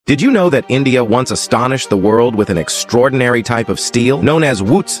Did you know that India once astonished the world with an extraordinary type of steel? Known as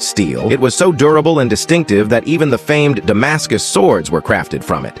Wootz steel, it was so durable and distinctive that even the famed Damascus swords were crafted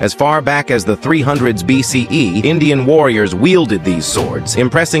from it. As far back as the 300s BCE, Indian warriors wielded these swords,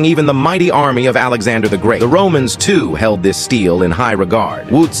 impressing even the mighty army of Alexander the Great. The Romans, too, held this steel in high regard.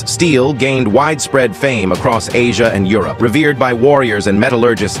 Wootz steel gained widespread fame across Asia and Europe, revered by warriors and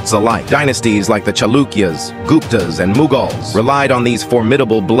metallurgists alike. Dynasties like the Chalukyas, Guptas, and Mughals relied on these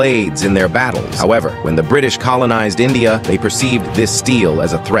formidable blades in their battles. However, when the British colonized India, they perceived this steel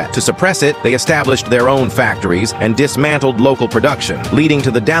as a threat. To suppress it, they established their own factories and dismantled local production, leading to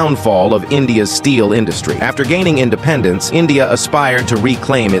the downfall of India's steel industry. After gaining independence, India aspired to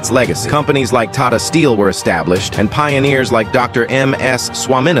reclaim its legacy. Companies like Tata Steel were established, and pioneers like Dr. M.S.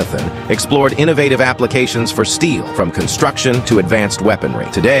 Swaminathan explored innovative applications for steel, from construction to advanced weaponry.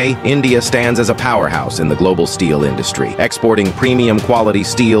 Today, India stands as a powerhouse in the global steel industry, exporting premium quality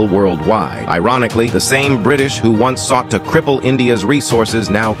steel worldwide. Ironically, the same British who once sought to cripple India's resources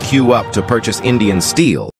now queue up to purchase Indian steel.